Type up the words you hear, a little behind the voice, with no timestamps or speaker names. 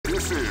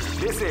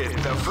This is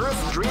the first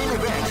dream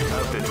event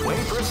of the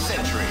 21st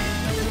century.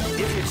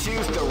 If you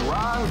choose the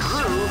wrong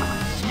groove,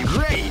 you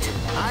great!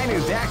 I knew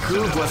that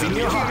groove was in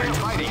your heart.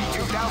 Fighting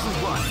 2001.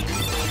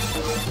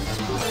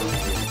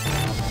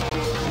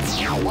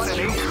 What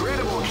an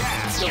incredible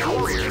cast of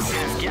warriors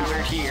has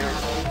gathered here.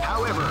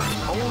 However,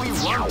 only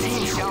one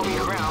team shall be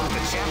crowned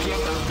the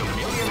champion of the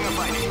Millionaire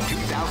Fighting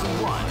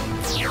 2001.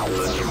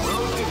 But the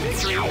road to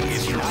victory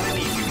is not an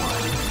easy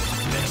one.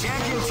 The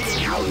champion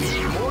team will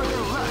need more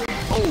than luck.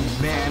 Oh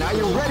man, are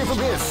you ready for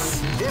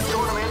this? This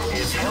tournament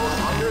is held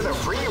under the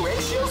free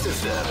ratio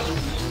system.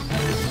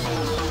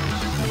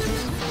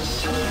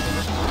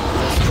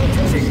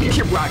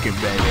 Keep rocking,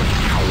 baby.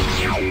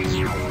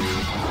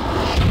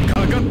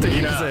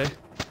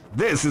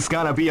 This is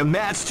gonna be a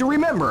match to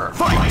remember.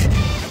 Fight!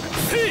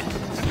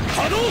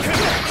 Hadouken!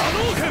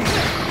 Hadouken!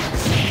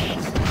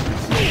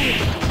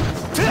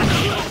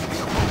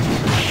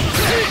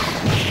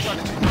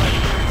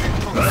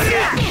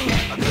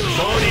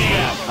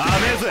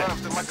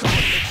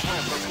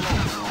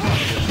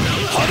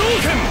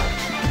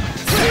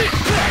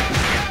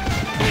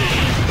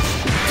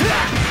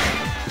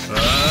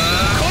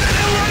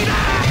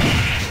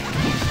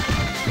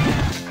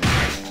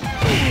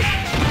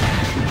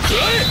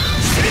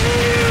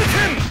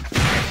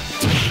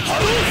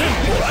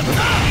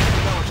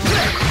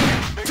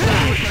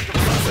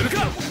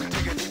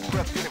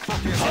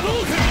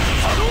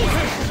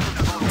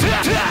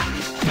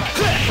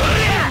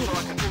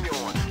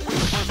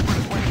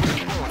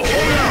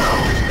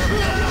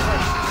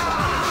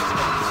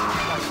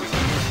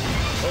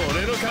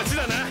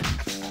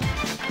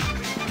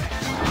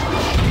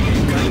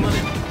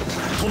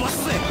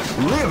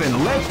 Live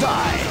and let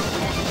die.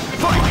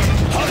 Fight!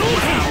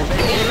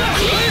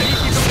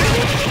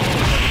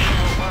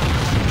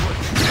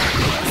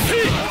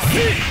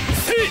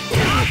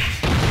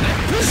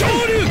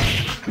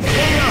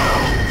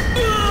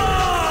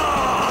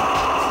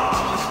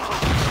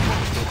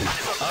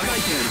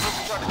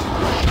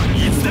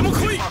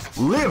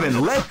 Live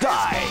and let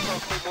die.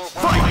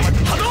 Fight!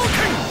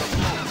 Hadouken!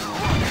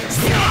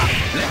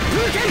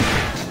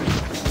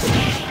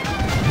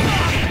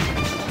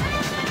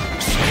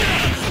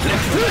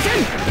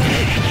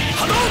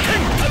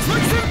 Hadouken!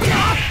 Tatsumaki senpai!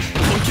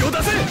 本気を出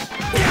せ!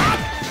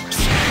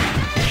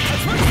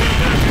 Tatsumaki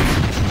senpai!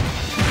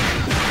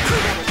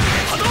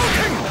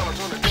 Hadouken!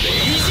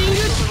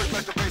 Beijing!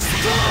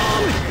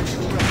 Storm!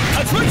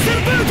 Tatsumaki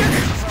senpai の逆!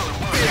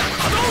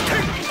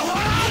 Hadouken!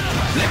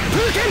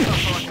 Reppuken!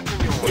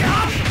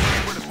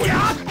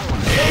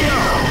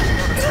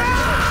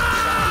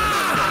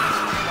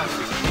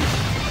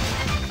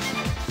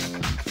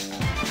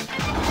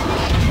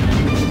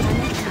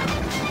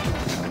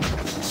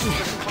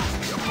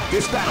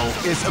 This battle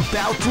is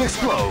about to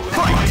explode.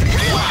 Fight!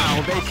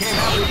 Wow, they came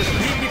out with a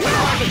speedy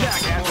power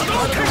attack at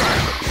Hadouken!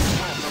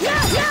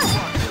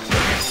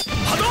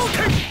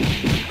 Hadouken!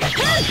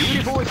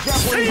 Beautiful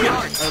example in the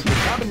art of the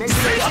combination.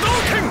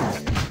 Hadouken!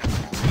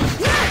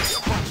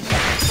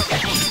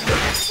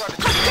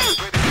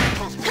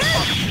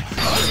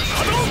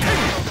 Hadouken!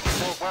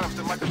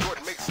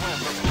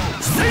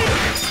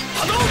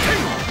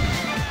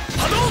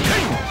 Hadouken!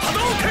 Hadouken!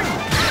 Hadouken!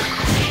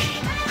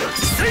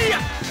 See ya!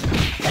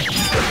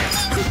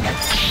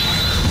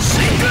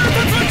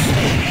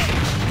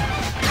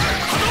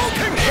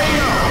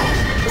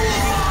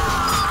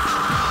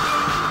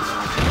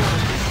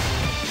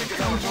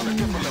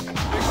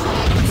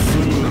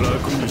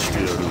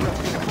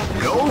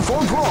 Go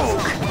for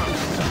broke!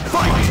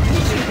 Fight!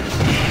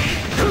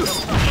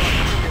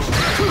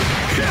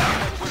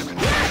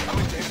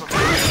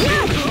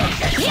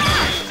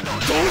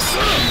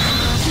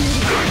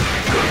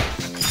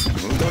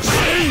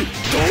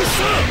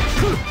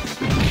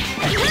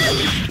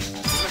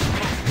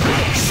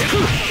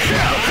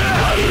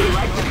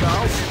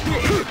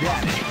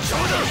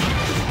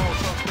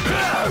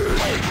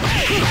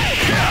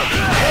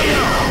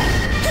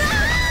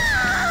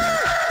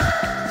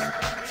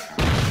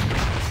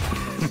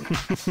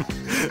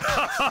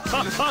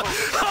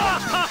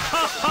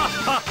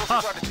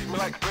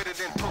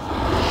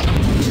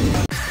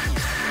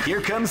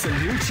 Here comes a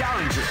new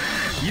challenger.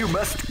 You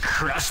must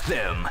crush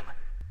them.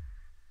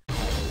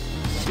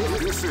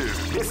 This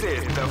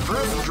is the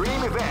first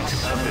dream event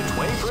of the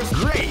 21st.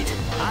 Great!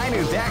 I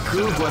knew that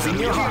groove was in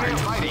your heart.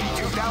 Fighting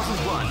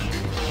 2001.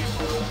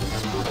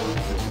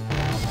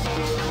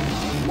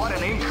 What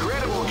an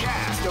incredible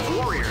cast of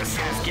warriors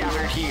has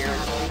gathered here.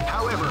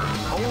 However,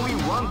 only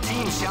one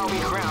team shall be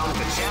crowned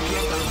the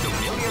champion of the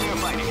Millionaire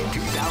Fighting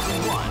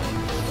 2001.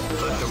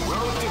 But the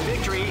road to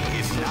victory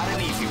is not an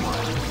easy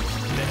one.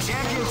 The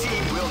champion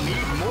team will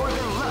need more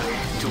than luck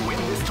to win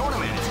this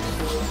tournament.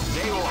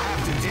 They will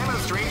have to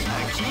demonstrate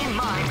a keen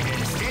mind and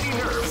steady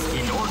nerves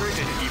in order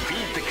to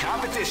defeat the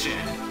competition.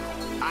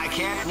 I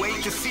can't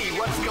wait to see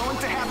what's going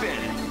to happen.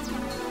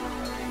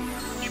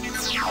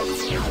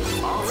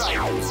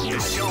 Alright, the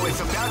show is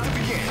about to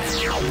begin.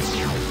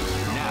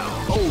 Now,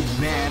 oh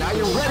man, are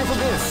you ready for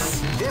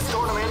this? This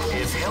tournament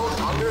is held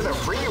under the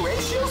free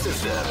ratio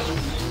system.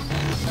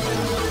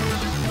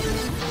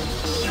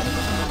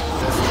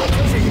 The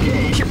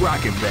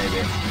rocking,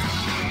 baby.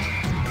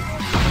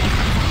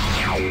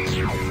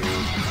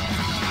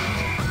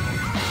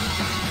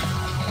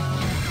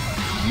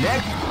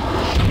 Next.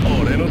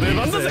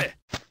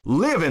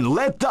 Live and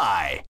let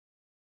die.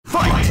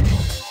 Fight!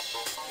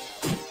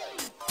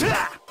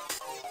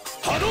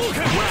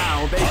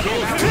 Wow, they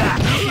came out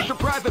with a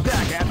surprise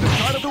attack at the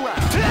start of the round.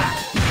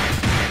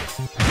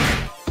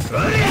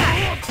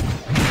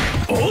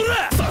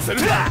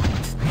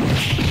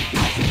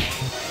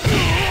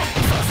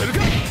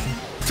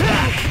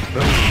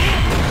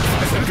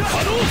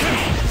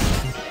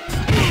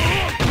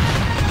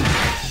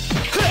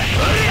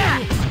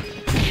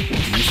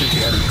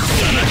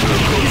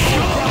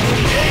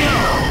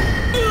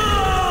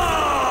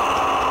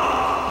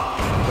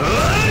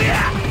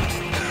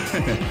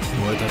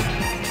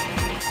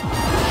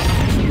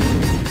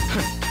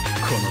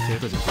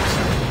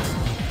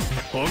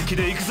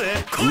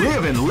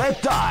 Live and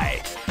let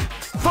die.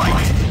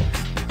 Fight!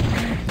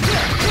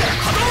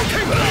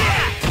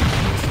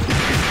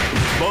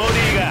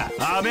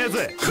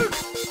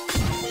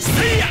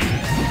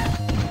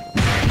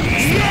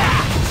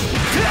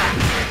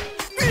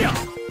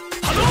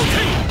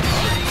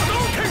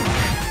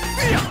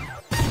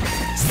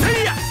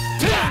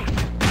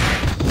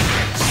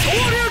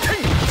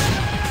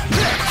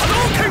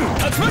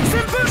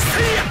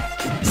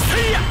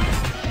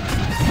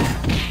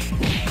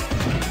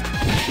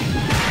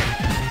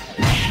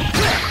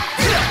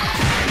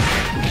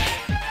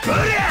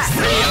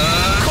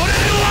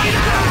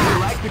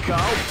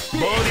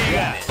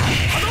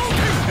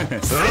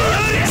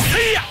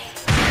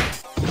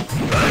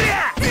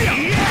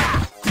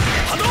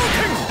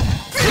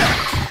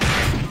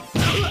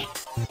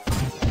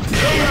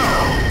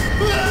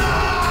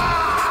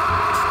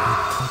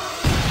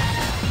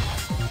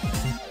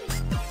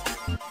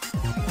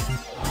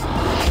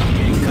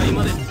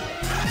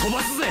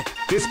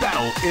 This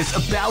battle is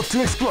about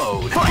to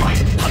explode. Fight!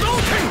 They came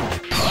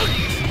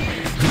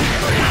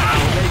out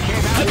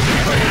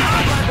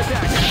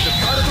attack at the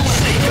start of the way.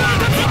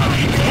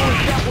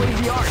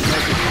 The art as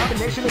a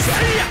combination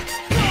attack.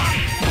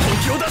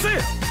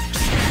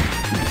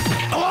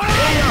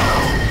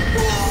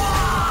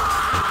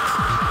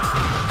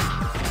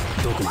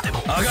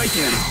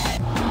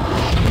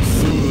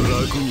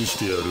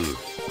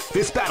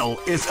 This battle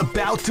is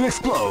about to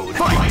explode.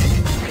 Fight!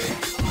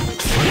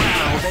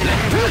 Wow, they came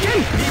out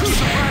with a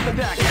surprise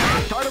attack at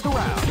the start of the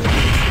round.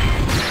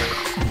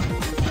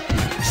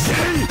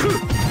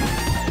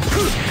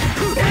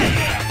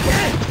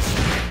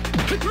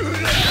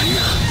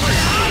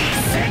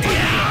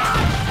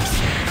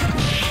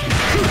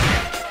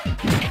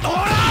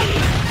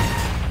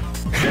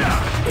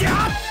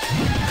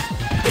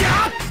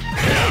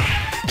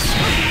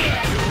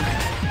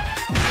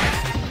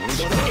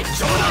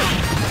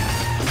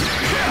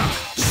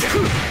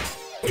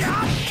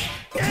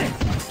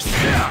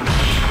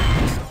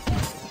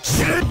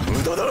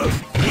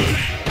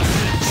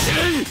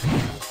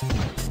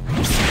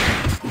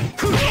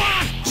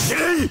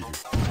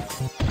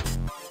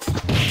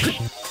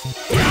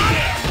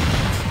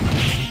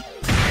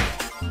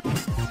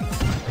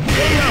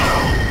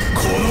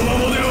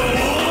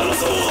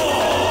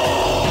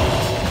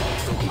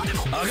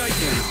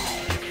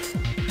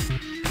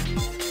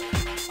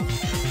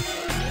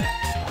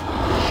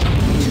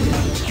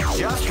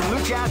 Just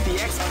look at the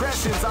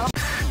expressions on.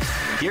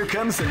 Here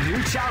comes a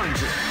new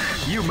challenger.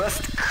 You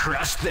must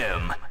crush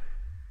them.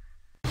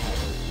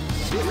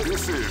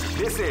 This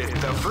is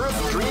the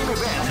first dream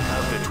event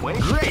of the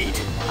 20.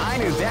 Great! I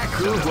knew that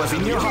groove was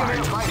in your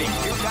heart. Fighting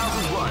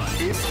 2001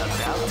 is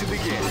about to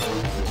begin.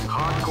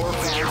 Hardcore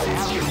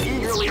fans have been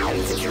eagerly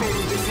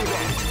anticipating this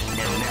event.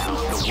 And now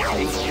the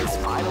wait is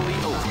finally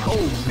over.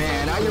 Oh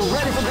man, are you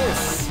ready for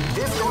this?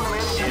 This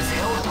tournament is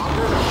held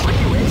under the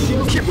free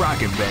ratio. Keep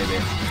rocking, baby.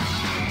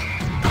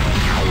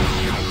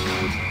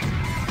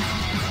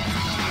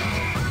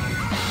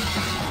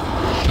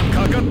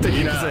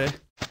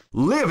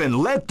 Live and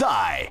let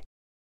die.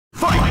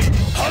 Fight!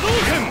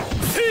 Hadouken!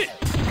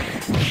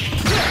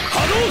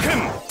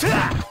 Hadouken!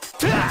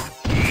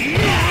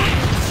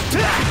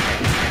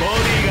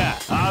 Body ga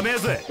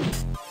ameze.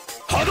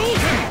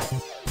 Hadouken!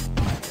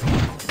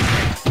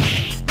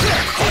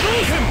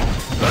 Hadouken!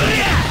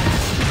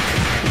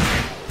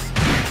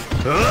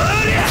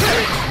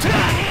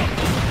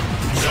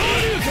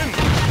 Shoryuken!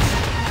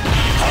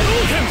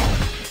 Hadouken!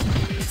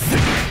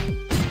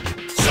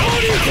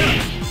 Shoryuken!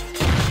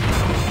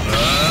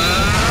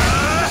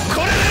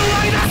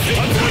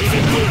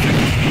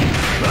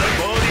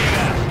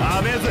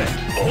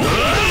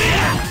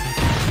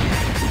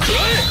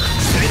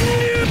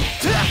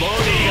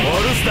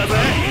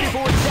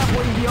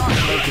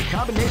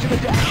 Combination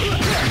attack.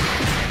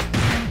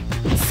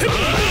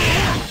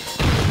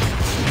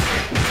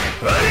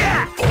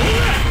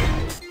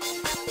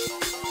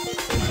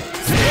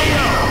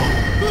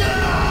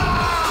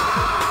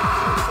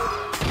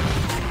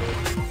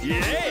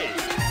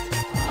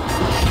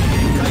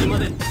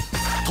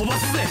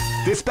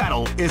 This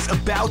battle is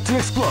about to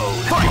explode.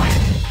 Fight!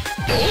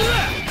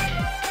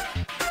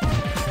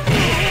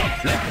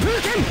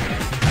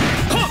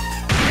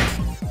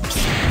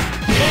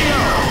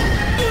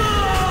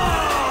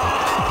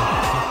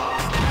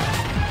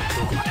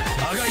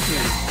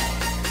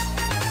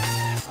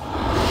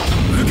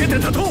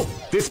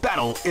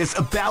 battle is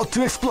about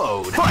to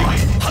explode. Fight!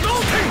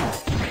 Hadouken!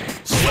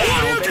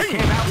 Wow, they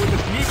came out with a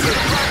sneaky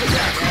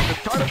attack at the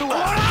start of the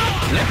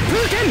round. Left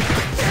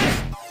Hadouken!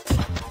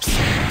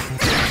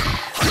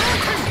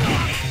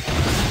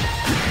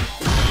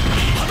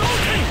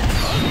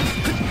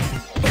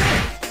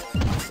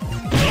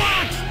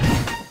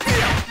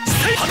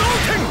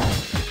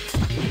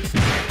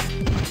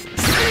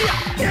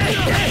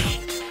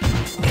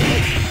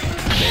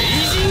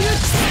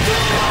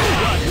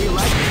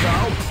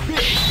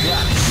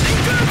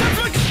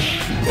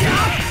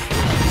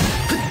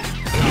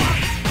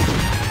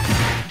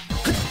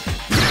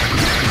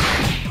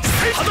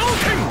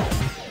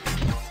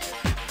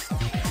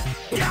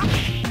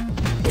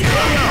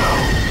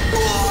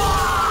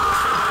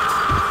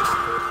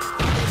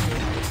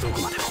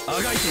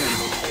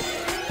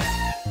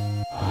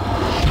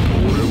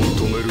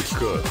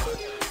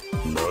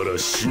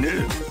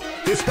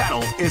 This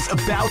battle is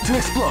about to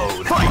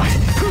explode. Fight!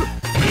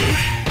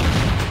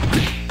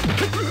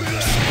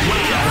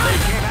 Wow, they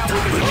came out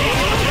with a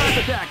surprise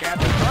attack at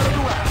the start of the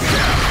round.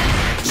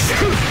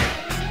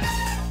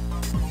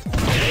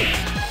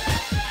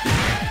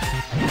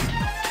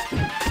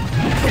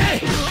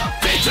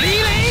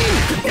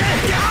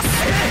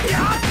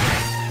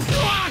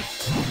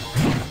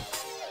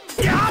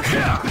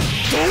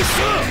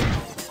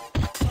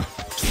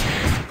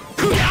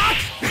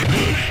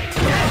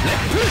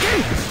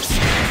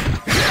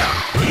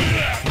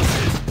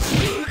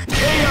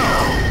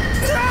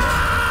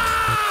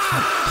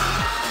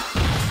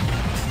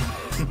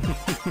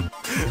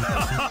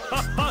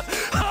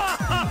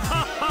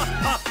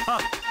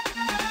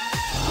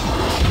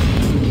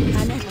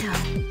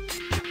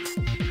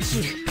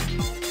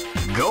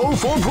 Go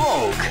for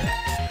broke!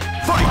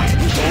 Fight!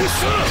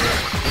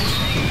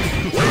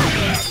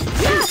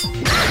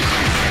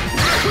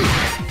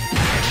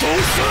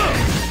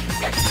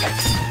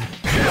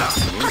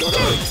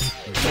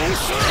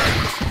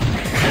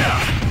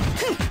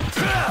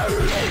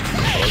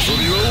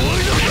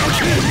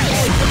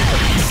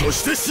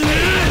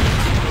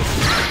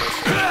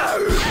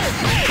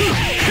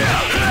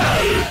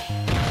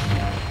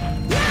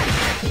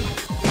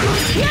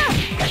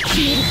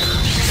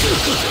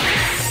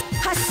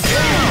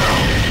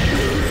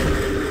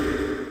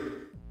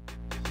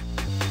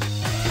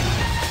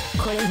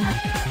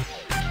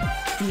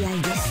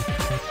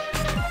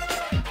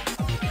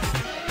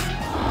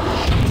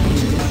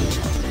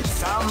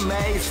 Some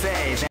may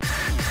say that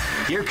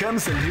here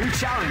comes a new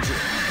challenger.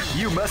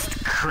 You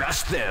must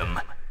crush them.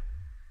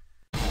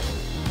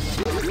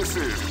 This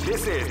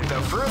is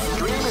the first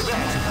dream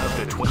event of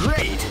the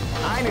Great!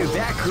 I knew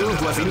that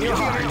groove was in your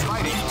heart.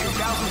 Fighting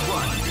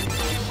 2001.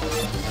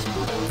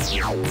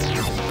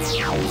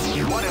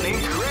 What an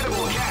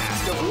incredible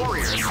cast of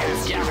warriors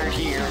has gathered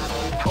here.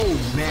 Oh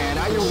man,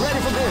 are you ready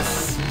for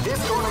this? This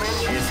tournament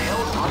is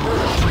held under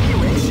the free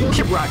ratio.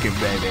 Keep rocking,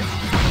 baby.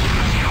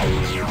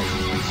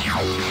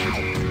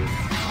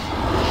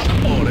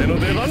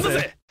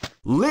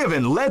 Live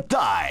and let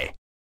die.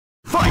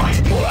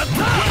 Fight! Wow,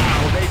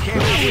 they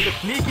came out with a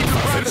sneaky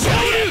surprise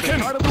attack at the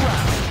start of the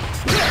round.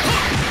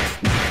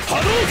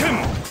 Hadouken!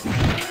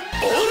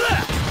 Ora!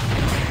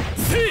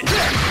 See!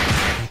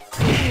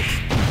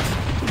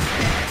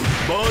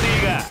 Body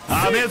ga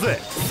ameze!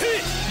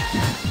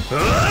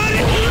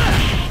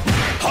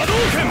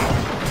 Hadouken!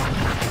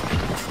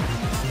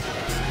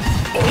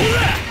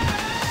 Ora!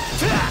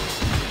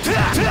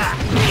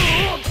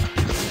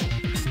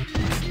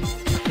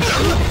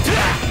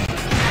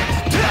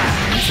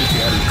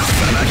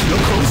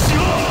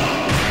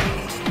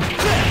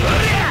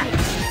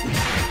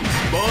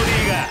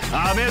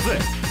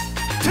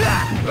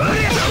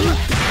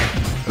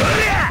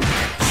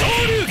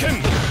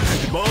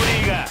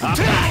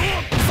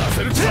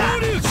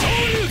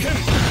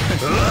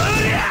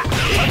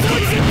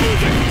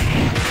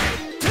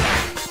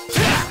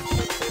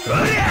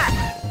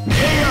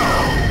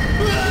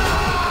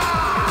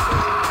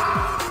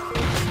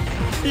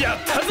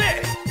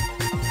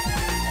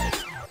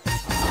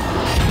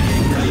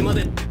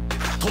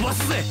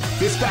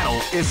 This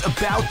battle is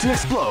about to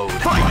explode.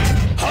 Fight!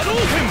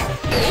 Hadouken!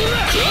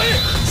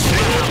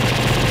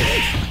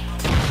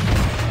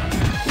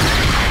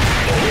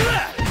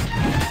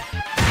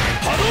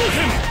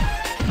 Hadouken!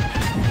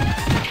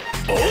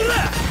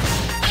 Ora!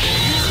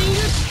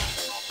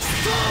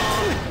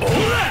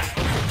 Ora!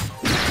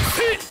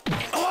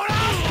 Ora!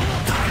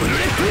 Double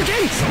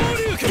Replicate!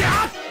 Shoryuken!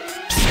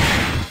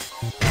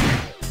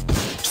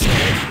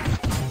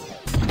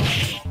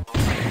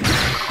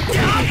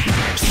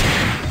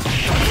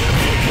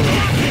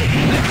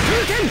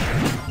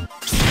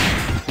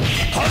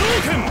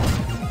 Hadouken!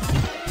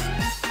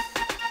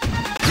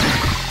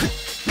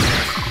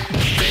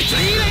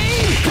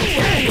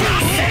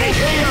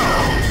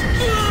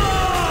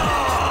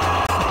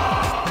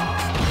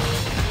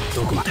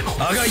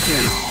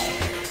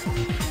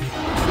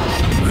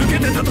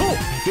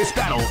 This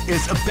battle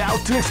is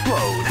about to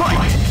explode.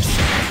 Fight!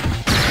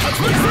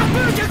 Hadouken!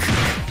 Hadouken!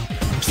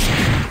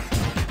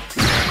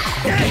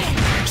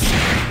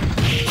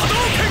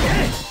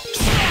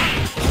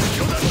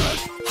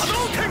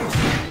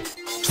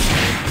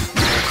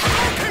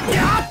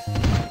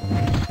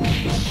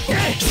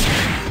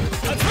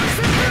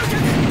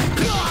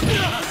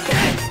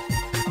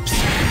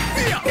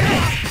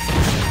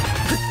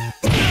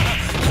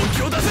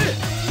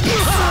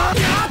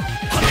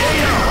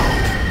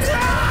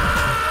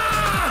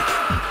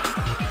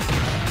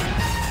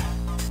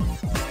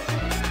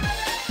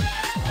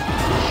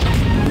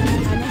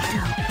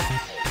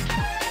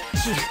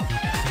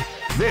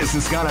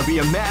 This is gonna be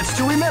a match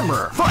to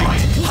remember. Fight!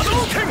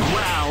 Hadouken!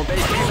 Wow, they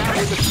came out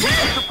with a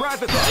sweet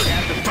surprise attack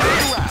at the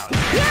first round.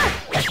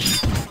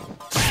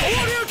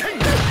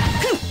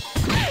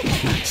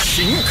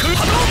 Shinku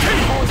Hadouken!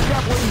 Always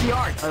grappling the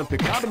art of the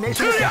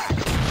combination attack.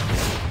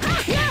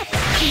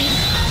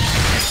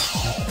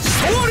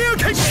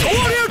 Shoryuken!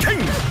 Shoryuken!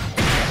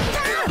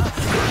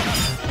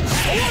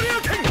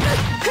 Shoryuken! Shoryuken!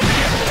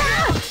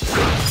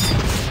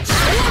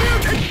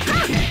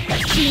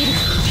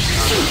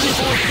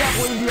 Always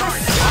grappling the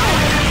art.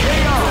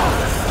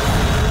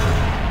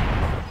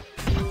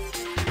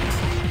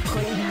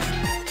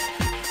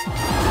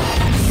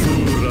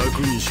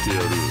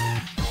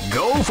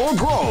 Go for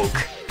broke.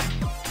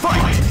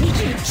 Fight!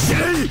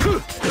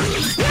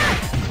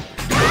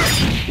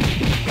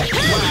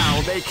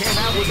 Wow, they came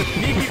out with a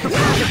sneaky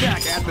surprise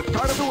attack at the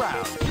start of the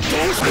round.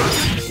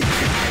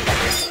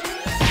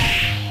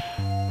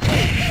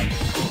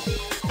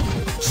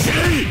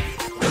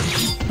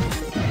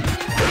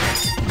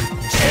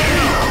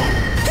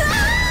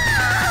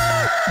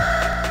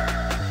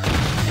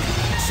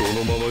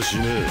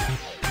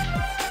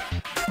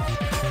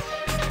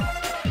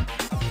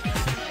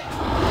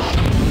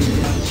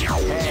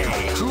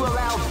 Hey, who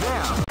allowed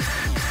them?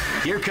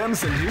 Here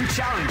comes a new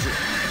challenger.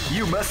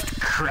 You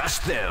must crush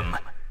them.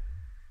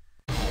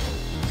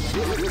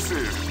 This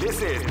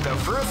is the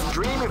first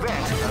dream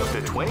event of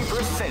the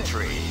 21st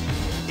century.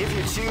 If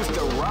you choose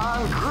the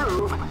wrong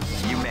groove,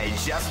 you may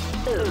just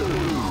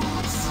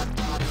lose.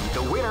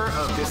 The winner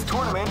of this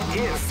tournament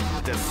is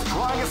the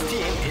strongest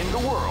team in the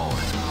world.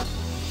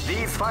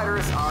 These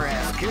fighters are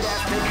as good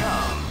as they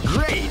come.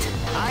 Great!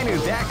 I knew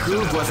that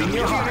groove was in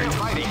your heart.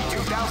 Fighting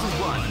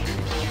 2001.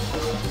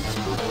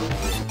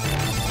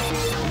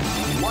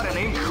 What an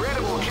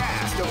incredible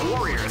cast of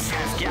warriors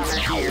has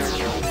gathered here.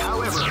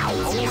 However,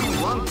 only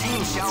one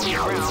team shall be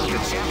crowned the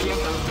champion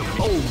of the...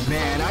 Oh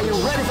man, are you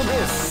ready for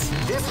this?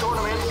 This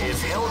tournament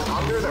is held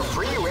under the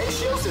free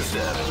ratio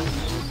system.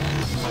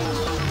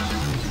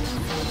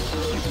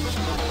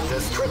 The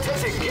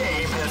strategic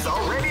game has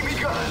already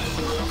begun.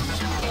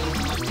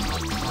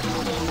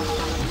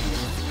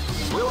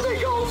 Will they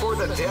go for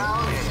the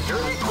down and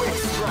dirty quick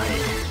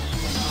strike?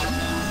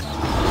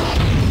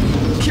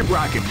 Keep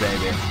rocking,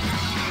 baby.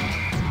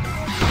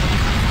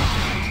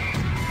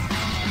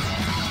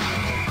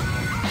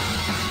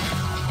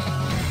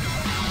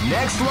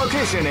 Next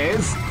location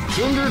is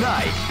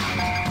Kinderdike.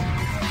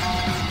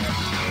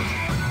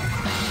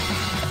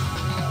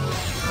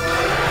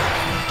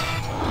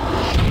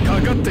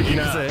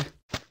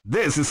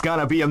 This is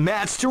gonna be a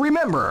match to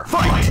remember.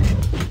 Fight!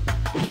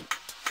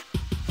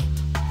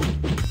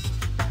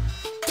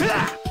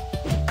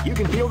 You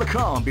can feel the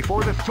calm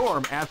before the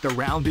storm as the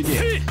round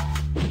begins.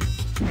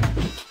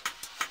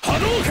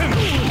 Hadouken!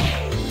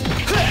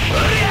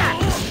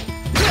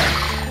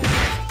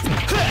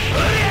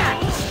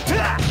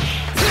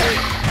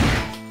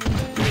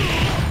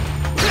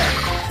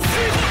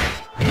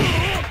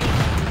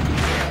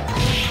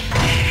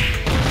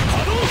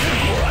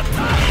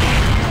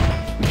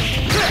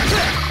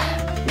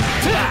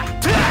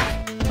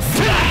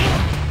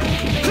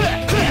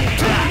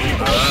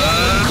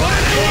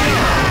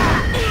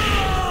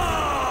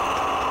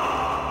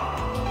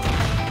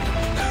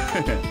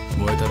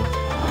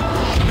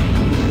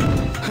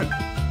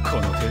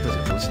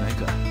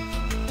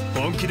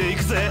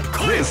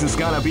 This is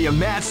gonna be a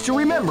match to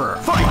remember.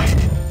 Fight!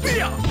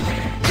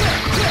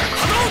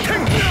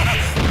 Hadouken!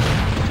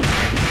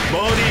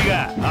 Body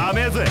ga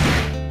ameze.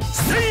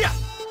 See ya!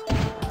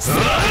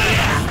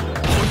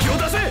 Honki o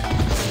dase!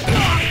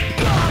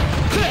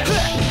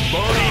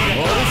 Body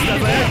ga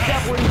ameze.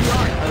 Definitely the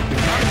art of the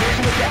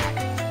combination attack.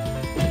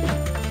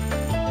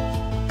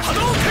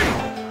 Hadouken!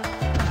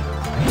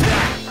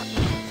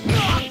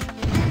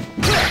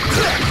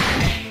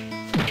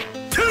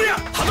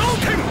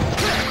 Hadouken!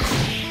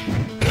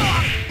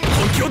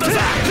 Honki o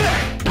dase!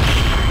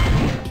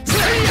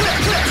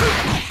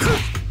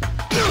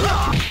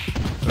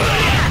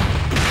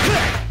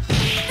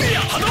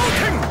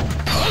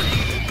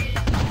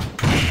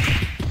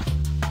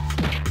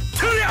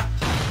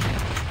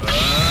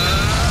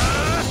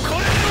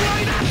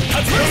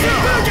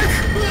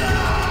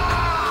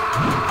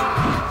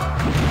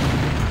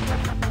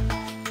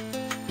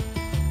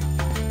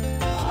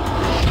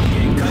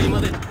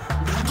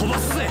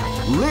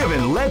 Live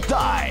and let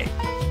die.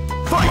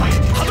 Fight!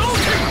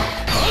 Hadouken!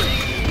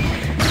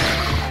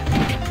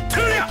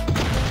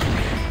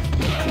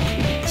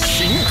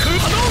 Shinku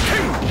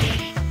Hadouken!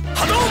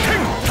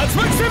 Hadouken!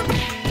 Tatsumaki Senpai!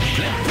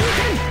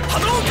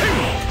 Hadouken!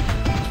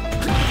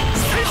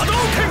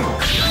 Hadouken!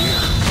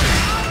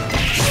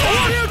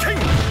 Shoryuken!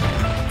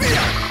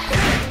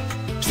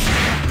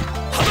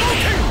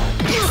 Hadouken!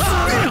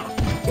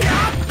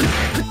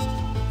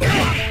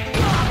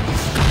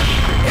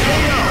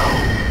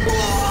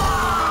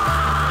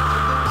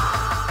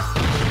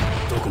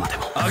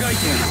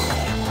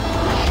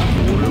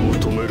 俺を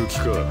止める気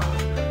か。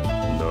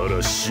な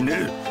ら死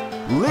ね。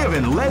Live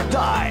and let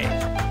die.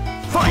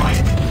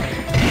 Fight!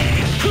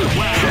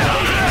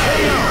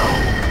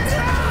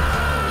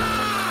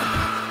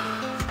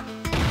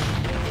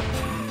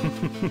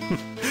 Go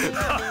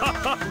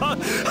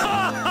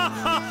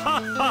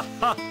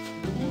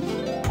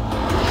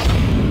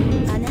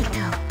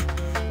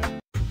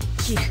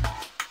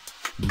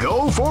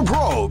for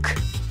broke.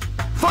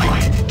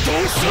 Fight!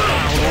 Don't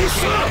stop! Don't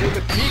stop! With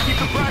a sneaky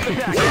surprise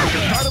attack at the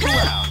start of the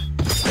round.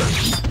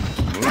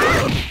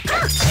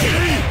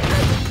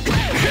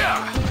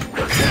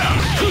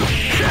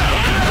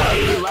 What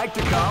we like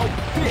to call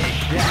big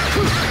dash.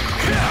 Don't stop!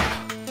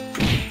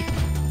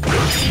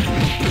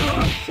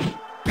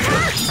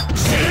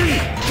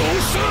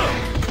 Don't stop!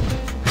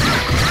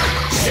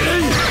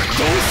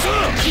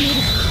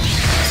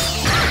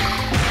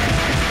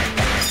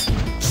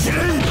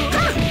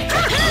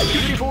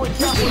 Beautiful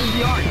example in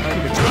the art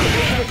of the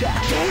combination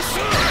attack. Don't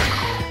stop!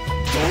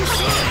 Don't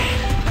stop!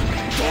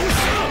 Don't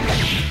stop!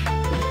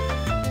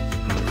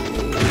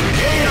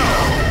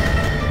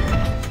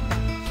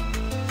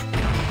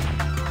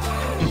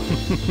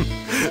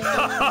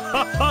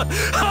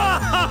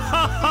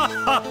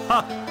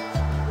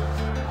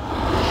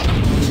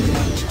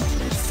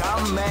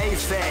 Some may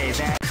say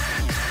that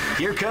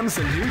here comes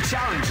a new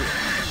challenger.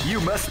 You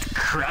must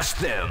crush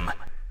them.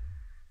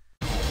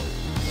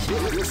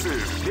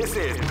 This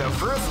is the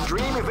first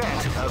dream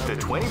event of the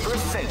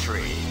 21st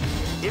century.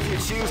 If you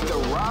choose the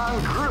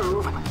wrong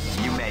groove,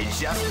 you may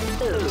just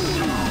lose.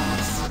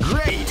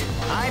 Great!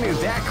 I knew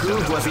that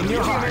groove was in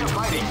your heart.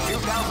 Fighting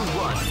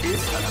 2001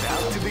 is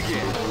about to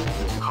begin.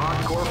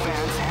 Hardcore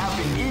fans have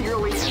been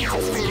eagerly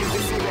anticipating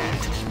this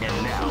event, and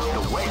now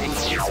the waiting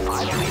is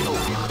finally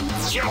over.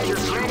 Check your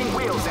training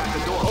wheels at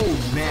the door. Oh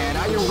man,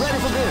 are you ready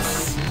for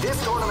this?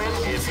 This tournament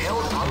is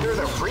held under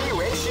the free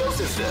ratio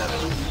system.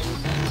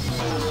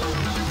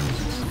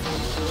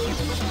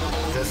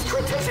 The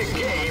strategic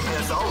game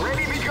has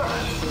already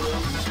begun.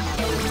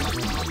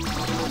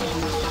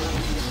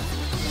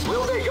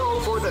 Will they go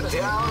for the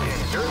down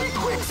and dirty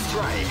quick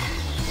strike?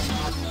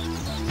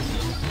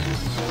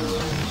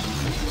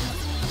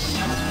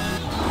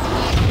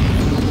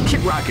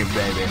 Keep rocking,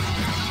 baby.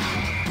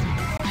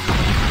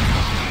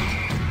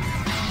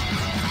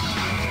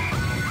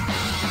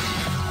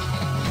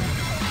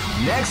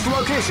 Next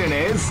location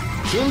is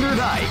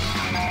Kinderdijk.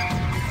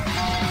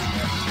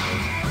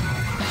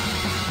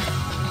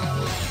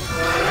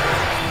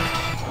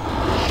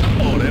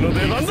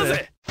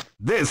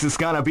 This is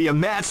gonna be a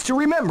match to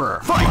remember.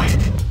 Fight!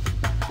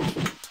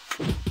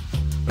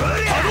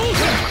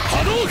 Hadouken!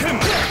 Hadouken!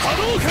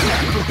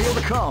 Hadouken! You can feel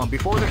the calm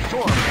before the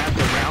storm as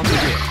the round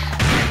begins.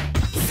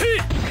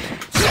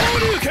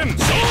 Shoryuken!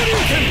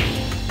 Shoryuken!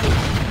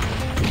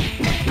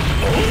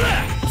 Ora!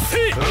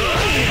 See!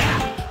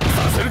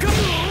 Saseruka!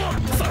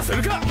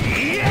 Saseruka!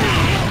 Shoryuken!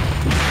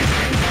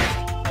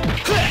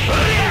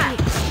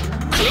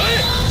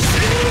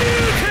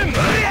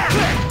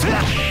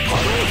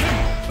 Hadouken!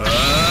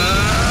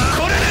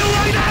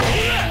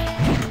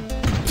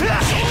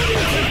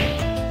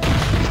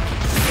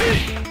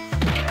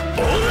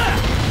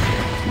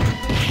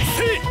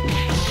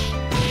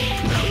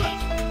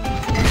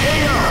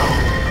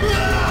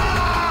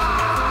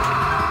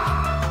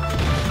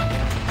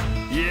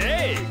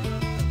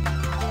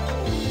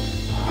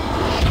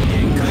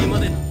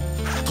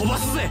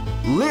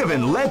 Live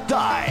and let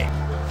die.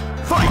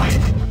 Fight!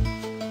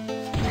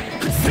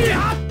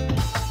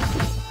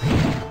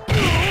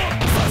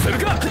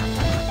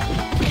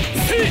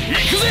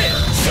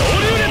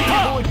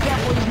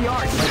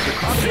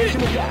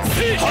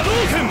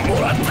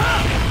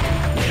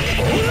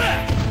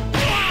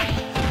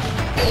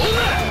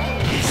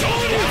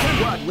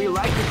 What we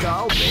like to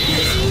call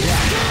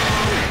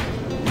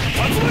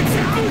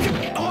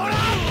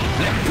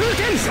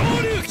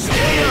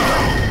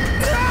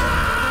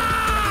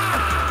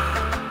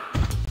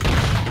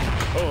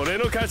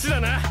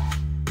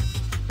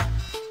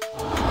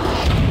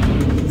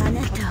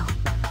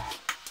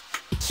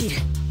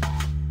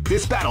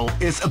This battle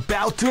is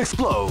about to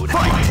explode.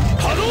 Fight!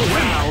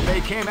 Wow,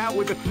 they came out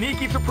with a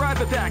sneaky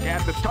surprise attack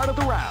at the start of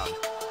the round.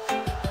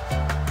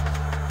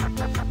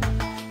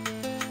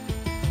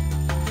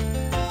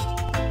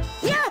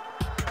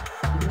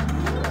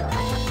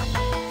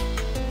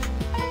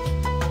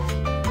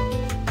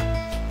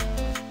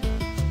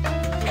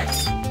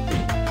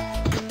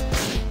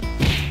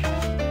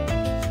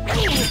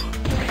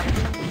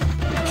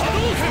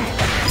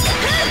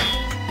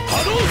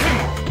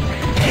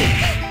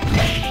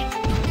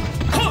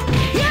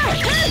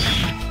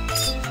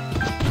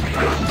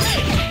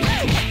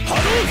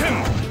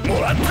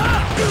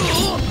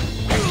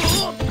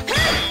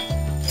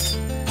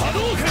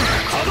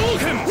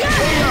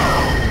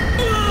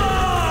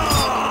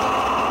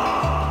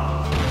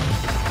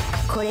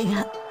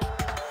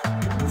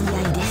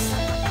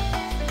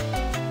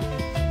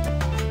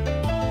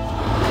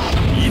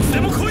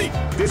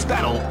 This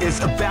battle is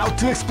about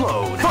to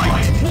explode.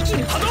 Fight!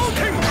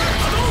 Hadouken!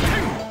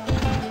 Hadouken!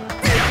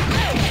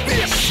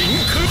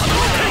 Shinku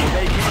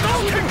Hadouken!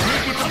 Hadouken!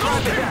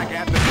 Hadouken! Attack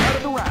at the start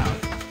of the round.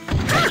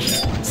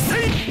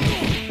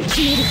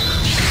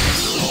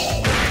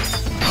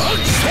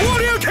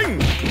 Shoryuken!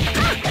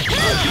 A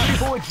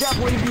beautiful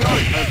example in the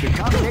art of the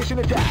combination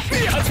attack.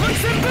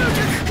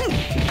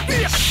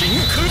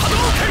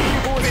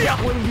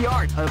 Battling the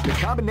art of the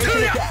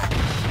combination attack.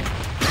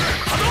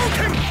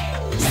 Hadouken!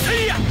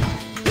 Seiya!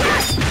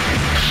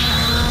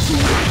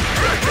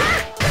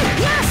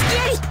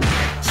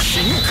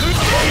 Shinku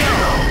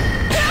Hadouken!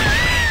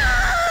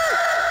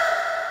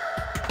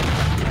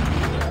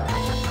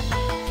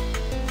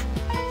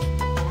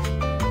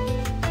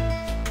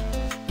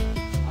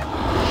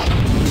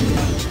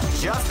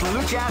 Just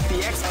look at the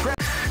express.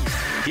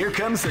 Here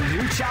comes a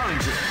new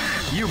challenger.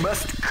 You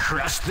must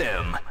crush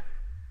them.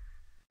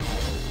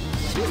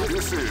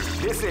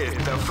 This is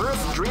the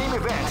first dream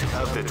event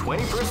of the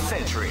 21st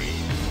century.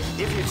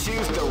 If you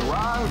choose the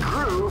wrong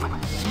groove,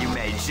 you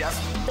may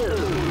just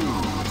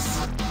lose.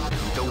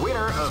 The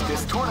winner of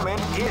this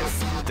tournament is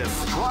the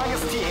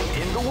strongest team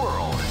in the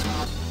world.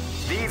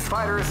 These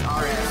fighters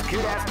are as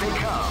good as they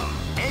come.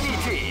 Any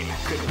team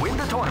could win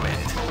the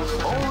tournament.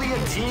 Only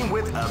a team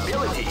with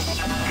ability,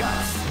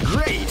 guts.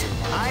 Great!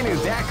 I knew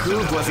that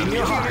groove was in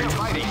your heart.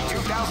 Fighting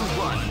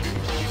 2001.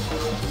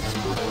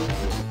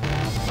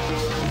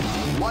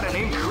 What an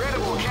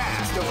incredible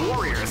cast of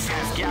warriors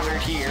has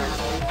gathered here.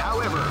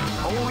 However,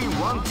 only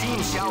one team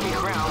shall be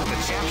crowned the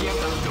champion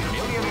of the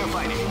Millionaire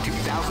Fighting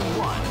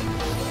 2001.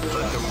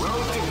 But the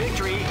road to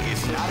victory is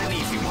not an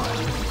easy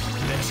one.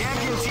 The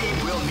champion team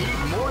will need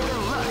more than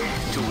luck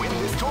to win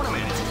this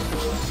tournament.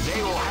 They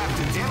will have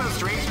to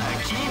demonstrate a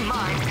keen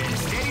mind and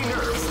steady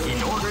nerves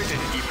in order to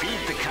defeat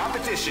the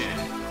competition.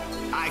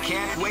 I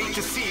can't wait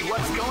to see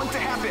what's going to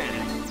happen.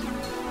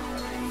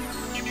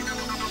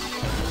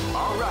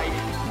 All right,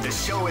 the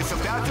show is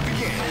about to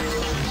begin.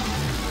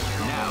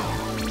 Now,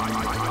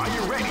 are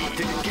you ready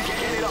to get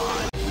it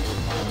on?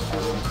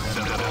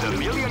 The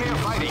Millionaire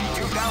Fighting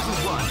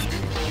 2001.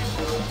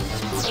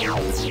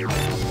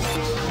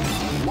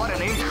 What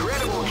an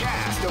incredible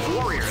cast of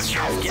warriors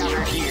has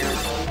gathered here.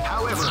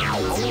 However,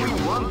 only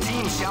one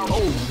team shall...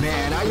 Oh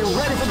man, are you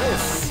ready for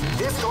this?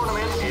 This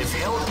tournament is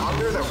held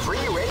under the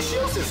free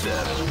ratio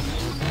system.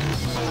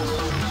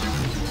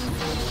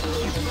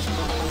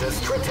 The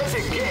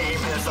strategic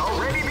game has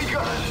already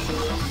begun.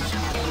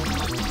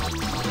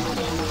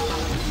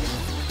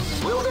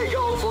 Will they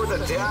go for the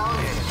down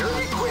and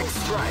dirty quick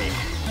strike?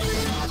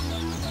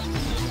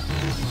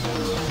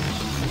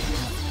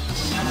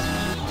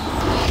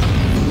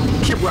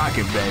 Keep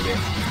rocking, baby.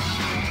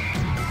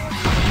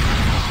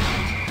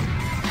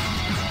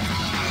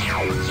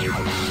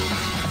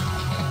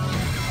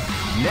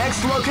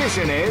 Next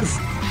location is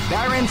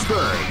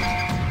Barentsburg.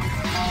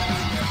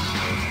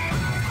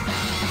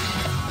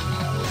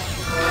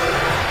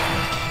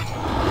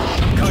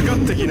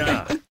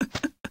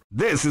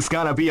 This is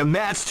gonna be a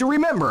match to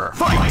remember.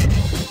 Fight!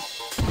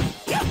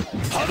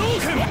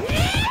 Hadouken!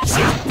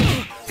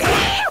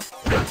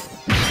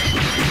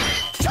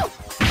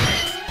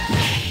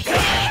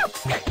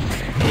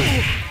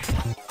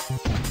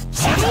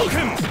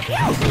 Hadouken!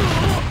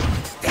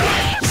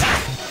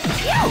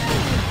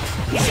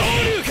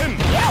 Shoryuken!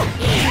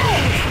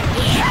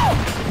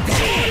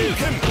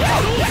 Shoryuken!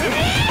 Hadouken!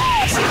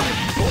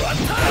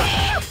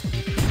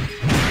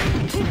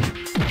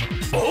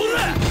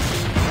 Ora!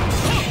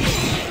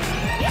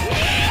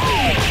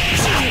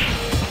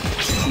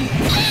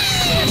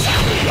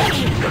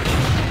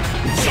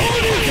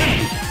 Shoryuken!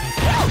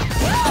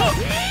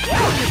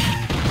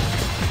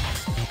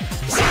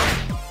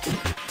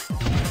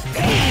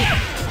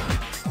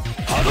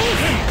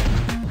 Hadouken!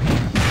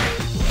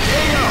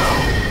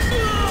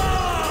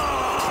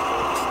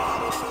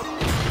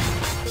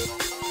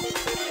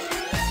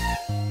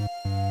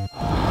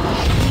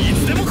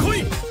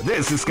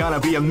 This is gonna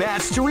be a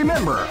match to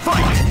remember.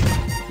 Fight!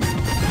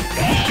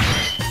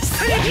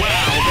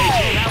 Wow, they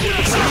came out with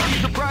a sneaky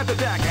surprise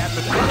attack at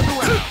the start of the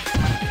round.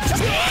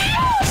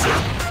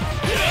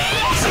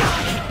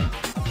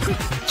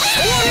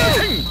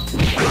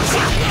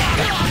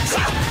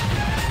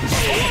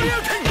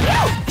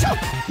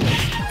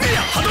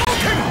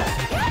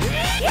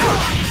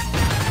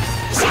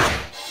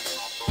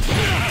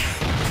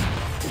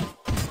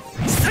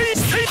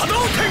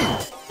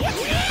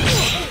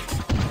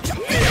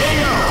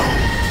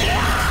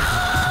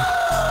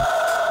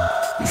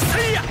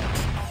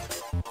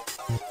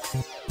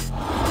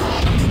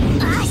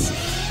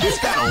 This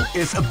battle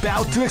is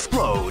about to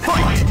explode.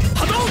 Fight!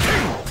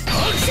 Hadouken!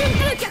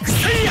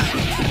 Seiya!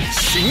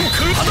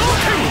 Shinku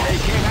Hadouken! They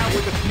came out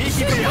with a sneaky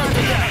surprise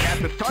attack at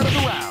the start of the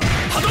round.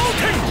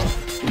 Hadouken!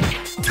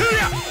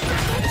 Tuya!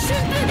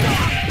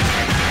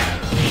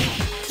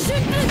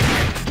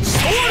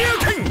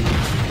 Shoryuken!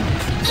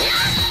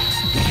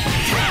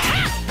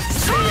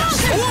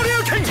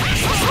 Shoryuken!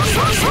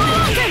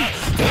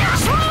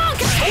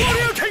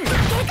 Shoryuken!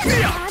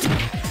 Tuya!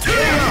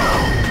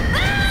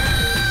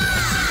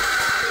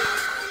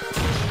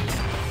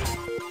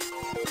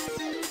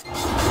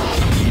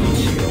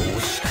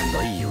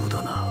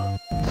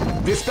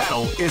 This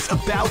battle is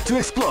about to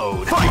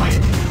explode. Fight!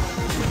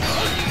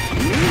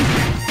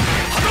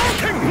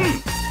 Hadouken! Hadouken!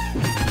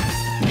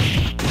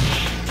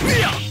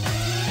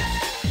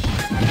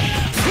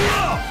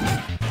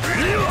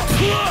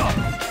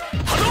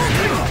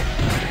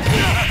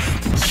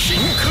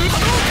 Shinku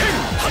Hadouken!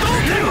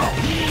 Hadouken!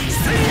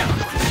 Seiya!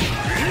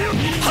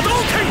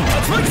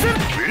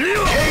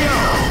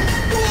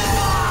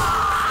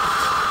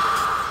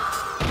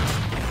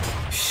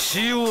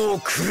 死を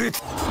くれ。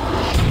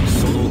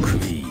その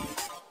首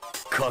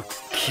かっ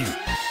きる。ど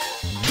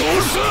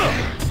うし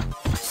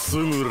た。す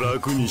ぐ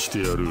楽にして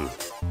やる。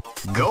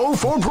 Go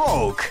for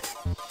broke.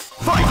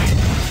 Fight.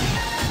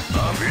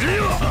 ビリ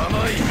オ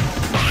甘い。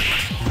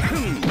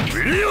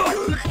ビリオビ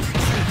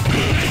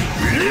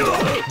リオジ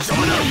ョ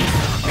ナ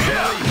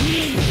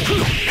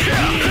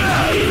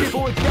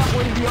People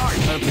extrapolating the art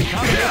of the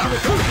combination of the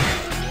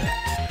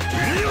ビ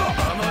リオ甘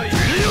い。ビ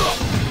リオ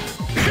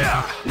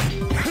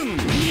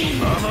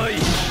甘い。ビ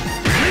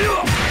リオ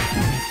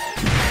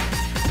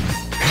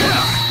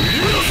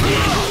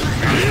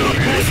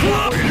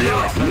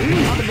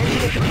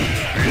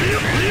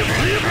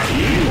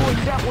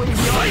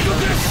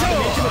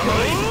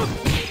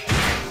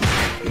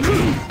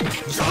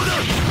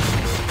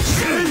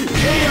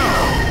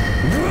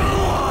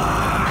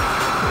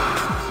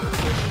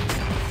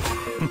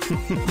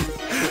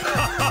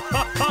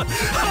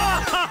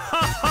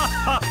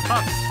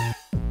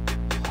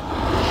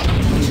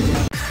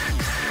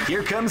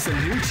Here comes a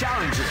new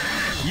challenger.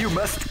 You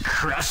must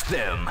crush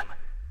them.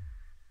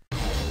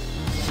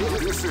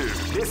 This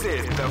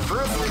is the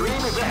first dream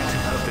event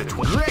of the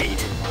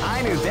Great!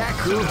 I knew that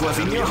groove was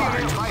in your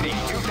heart. Fighting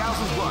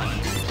 2001.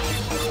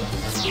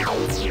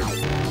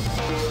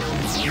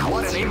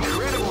 What an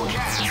incredible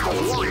cast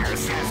of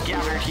warriors has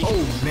gathered here.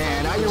 Oh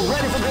man, are you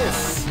ready for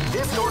this?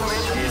 This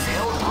tournament is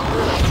held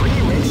under the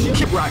free ratio.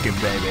 Keep rocking,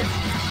 baby.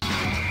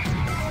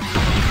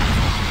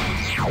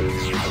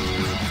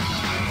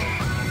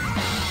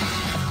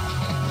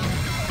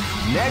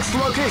 Next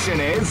location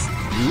is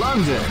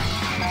London.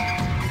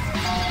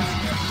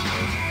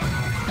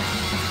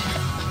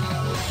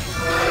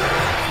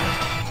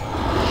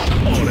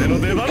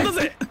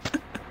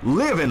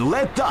 Live and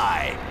let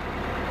die.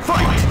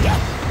 Fight!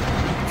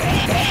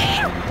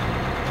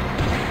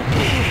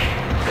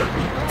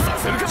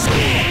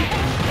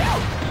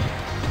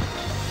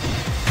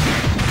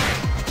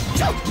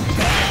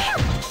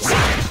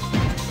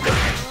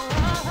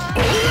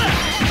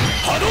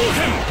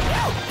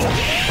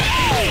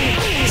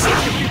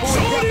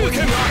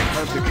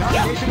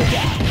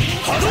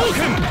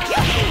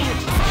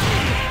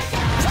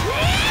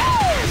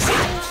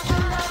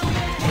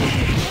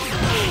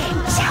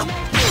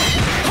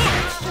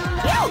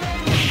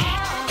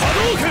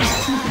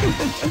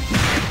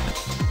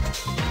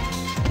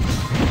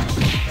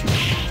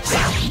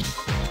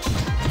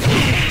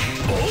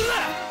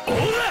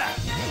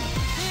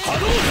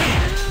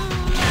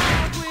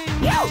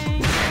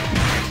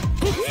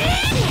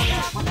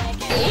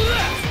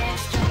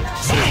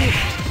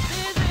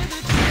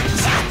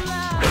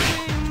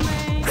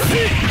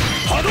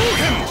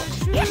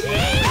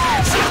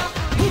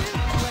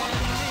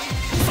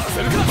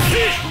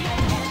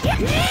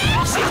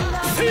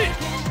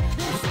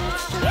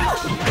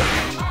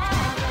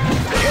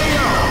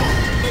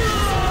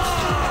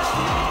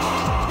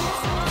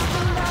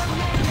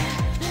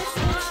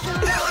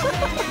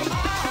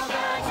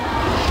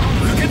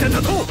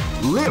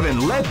 Live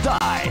and let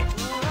die.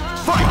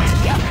 Fight!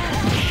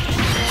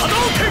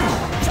 Hadouken!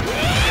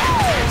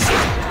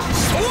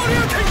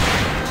 Shoryuken!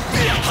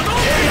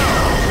 Hadouken!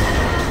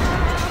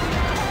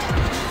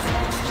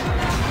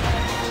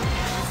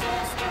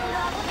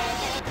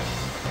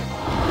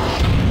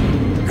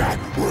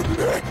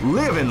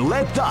 Live and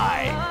let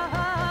die.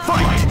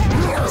 Fight!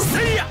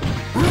 Seiya!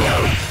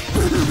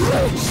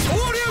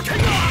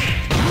 Shoryuken!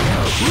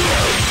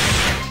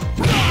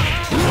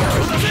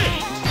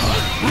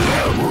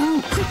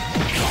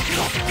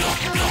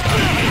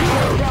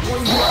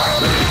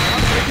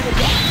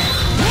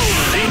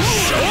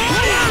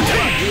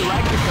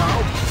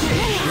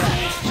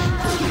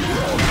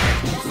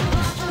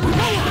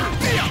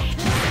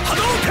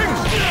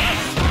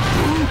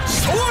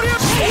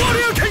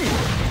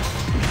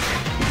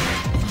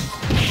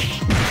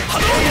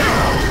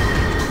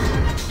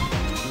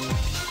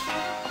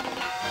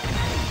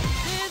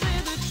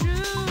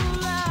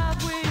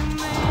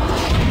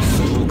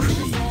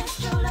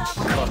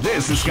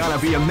 This is gonna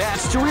be a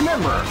match to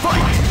remember.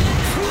 Fight!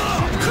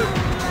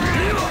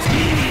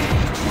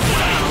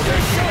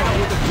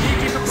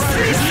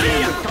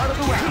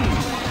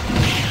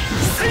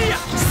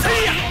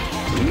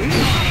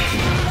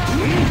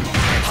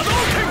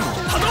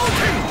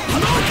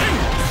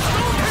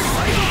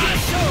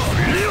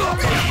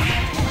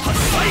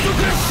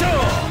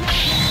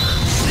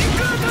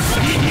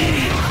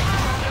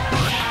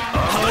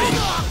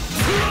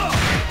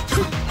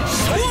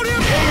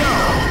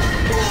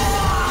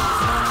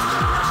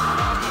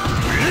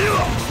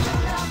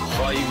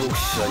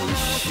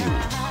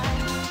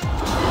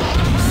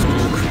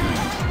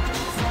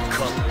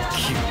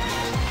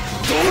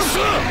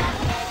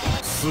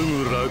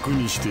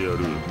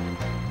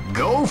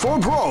 Go for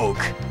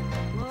broke.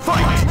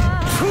 Fight!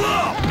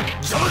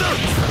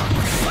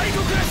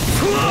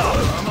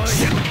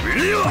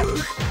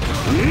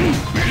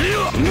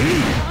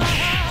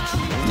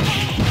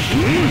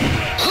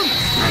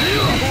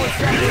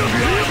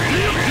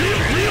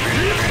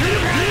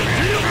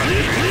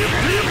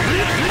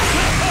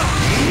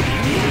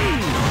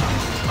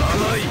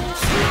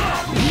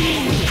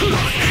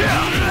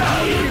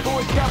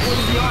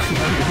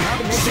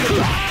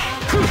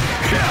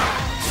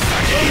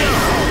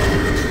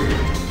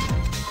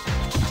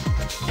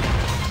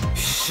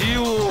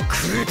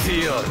 くれ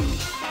てやる。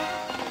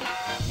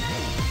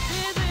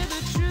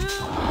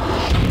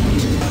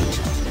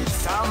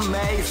Some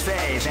may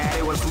say that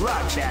it was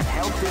luck that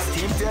helped this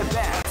team to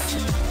advance.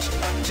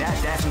 That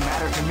doesn't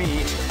matter to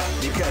me,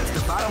 because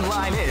the bottom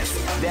line is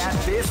that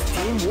this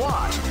team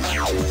won.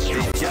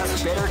 They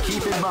just better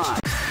keep in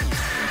mind.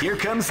 Here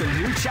comes a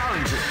new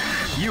challenger.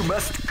 You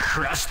must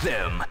crush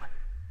them.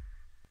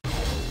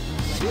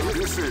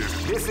 This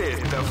is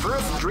the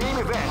first dream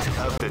event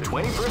of the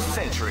 21st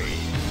century.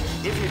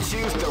 If you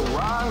choose the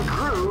wrong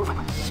groove,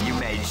 you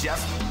may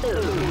just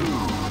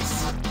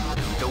lose.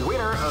 The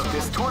winner of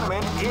this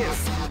tournament is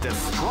the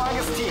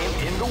strongest team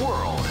in the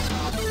world.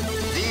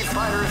 These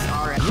fighters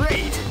are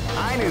great.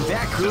 I knew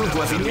that groove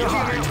was in your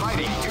heart.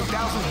 Fighting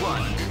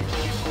 2001.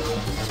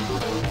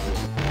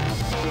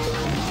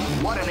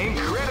 What an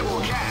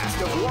incredible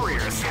cast of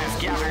warriors has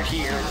gathered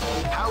here.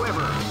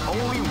 However,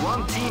 only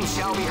one team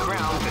shall be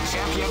crowned the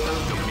champion of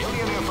the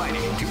Millionaire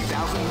Fighting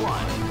 2001.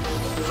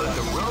 But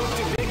the road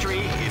to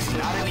victory is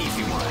not an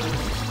easy one.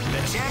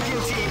 The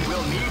champion team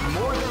will need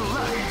more than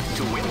luck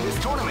to win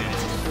this tournament.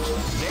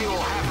 They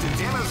will have to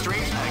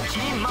demonstrate a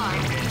keen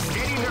mind and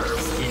steady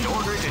nerves in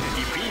order to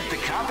defeat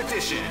the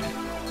competition.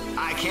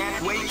 I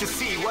can't wait to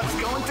see what's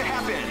going to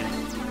happen.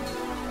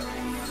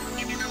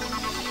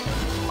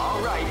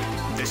 Alright,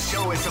 the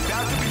show is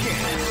about to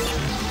begin.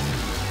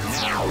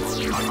 Now, are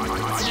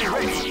you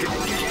ready to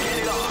get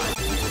it on?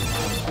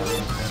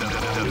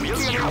 The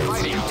Millionaire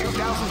Fighting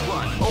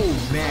 2001. Oh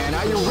man,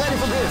 are you ready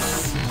for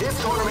this? This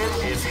tournament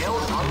is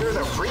held under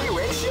the free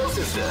ratio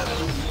system.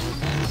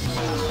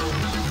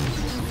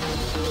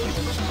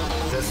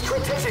 The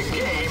strategic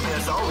game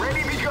has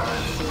already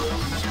begun.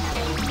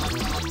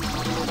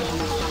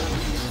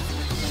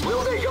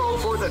 Will they go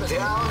for the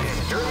down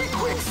and dirty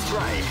quick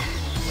strike?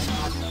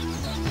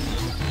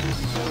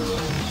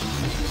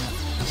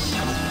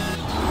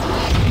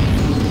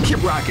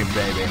 Keep rocking,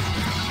 baby.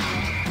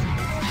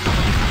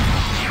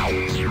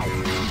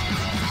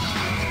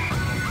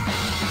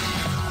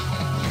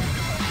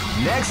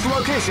 Next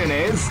location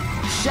is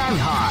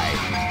Shanghai.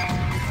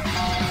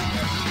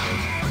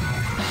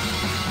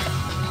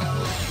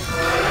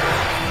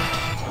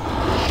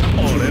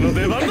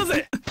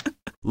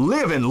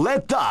 Live and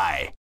let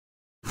die.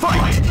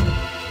 Fight!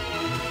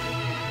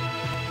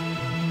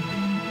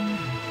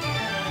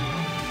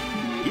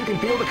 You can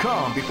feel the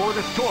calm before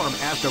the storm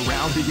as the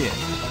round begins.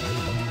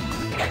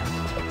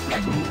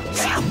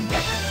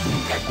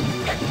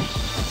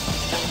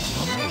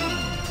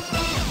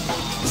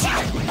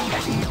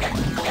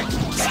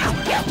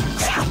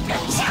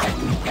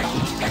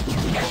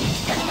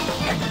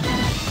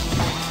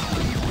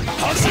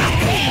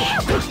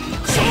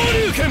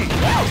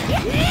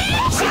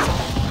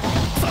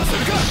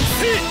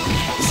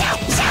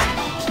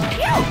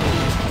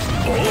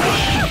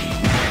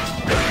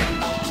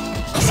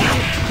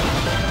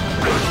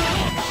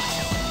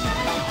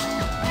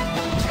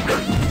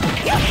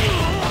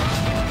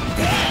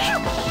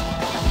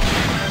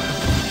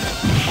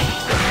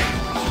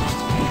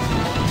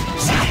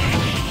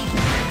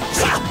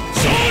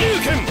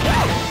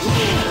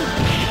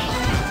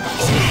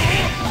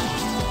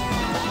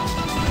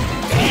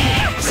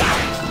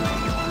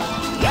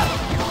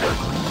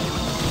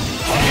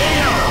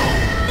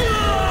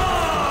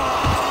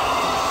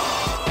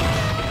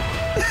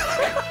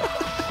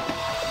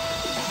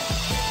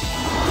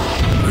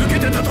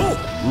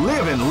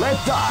 Live and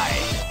let die.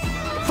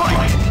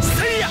 Fight!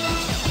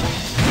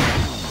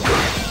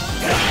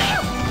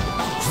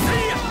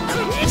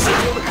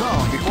 Feel the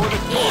calm before the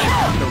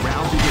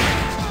round begins.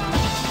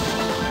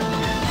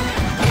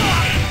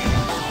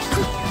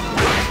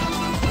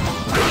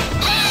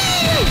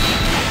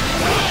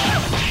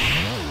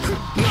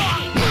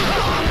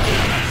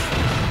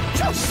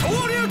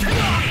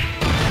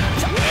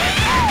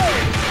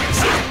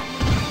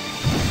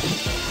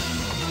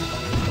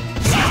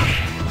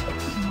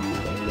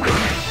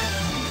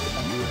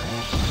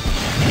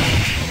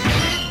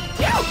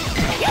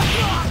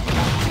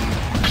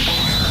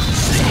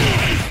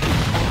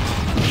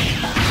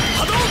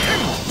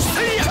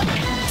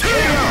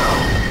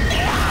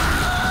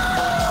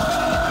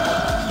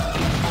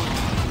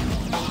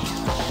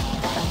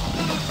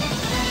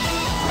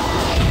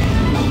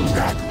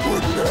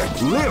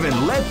 Live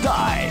and let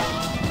die.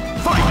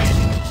 Fight!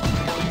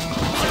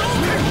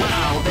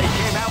 Wow, they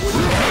came out with a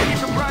heavy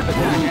surprise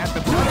attack at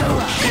the front of the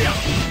round.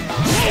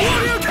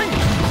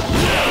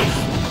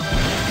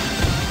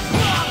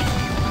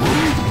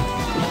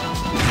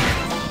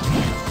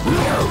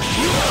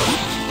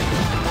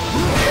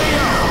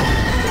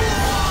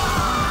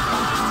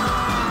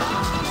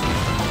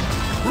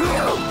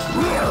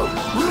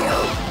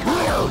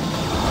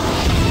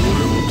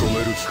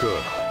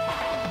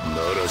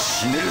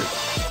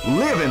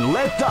 Live and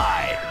let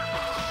die.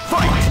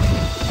 Fight!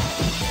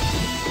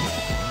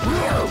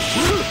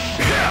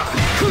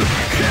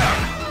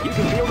 You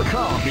can feel the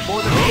calm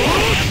before the